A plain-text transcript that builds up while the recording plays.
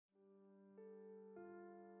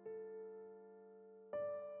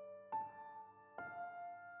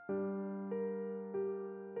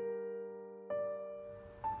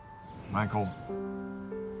Michael,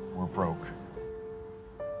 we're broke.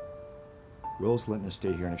 Will's letting us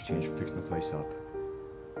stay here in exchange for fixing the place up.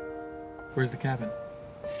 Where's the cabin?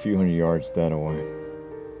 A few hundred yards that away.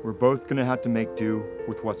 We're both gonna have to make do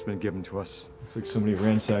with what's been given to us. Looks like somebody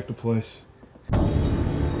ransacked the place.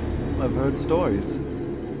 I've heard stories.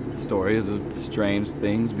 Stories of strange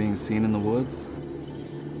things being seen in the woods.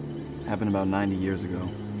 Happened about 90 years ago.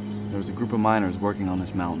 There was a group of miners working on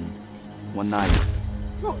this mountain. One night,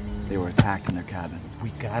 they were attacked in their cabin.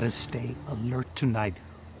 We gotta stay alert tonight.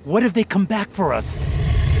 What if they come back for us?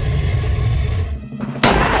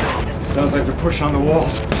 Sounds like they're pushing on the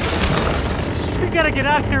walls. We gotta get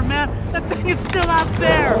out there, man. That thing is still out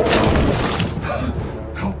there.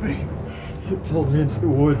 Help me. It pulled me into the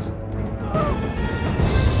woods.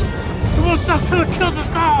 It won't stop till it kills us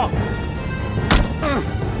all.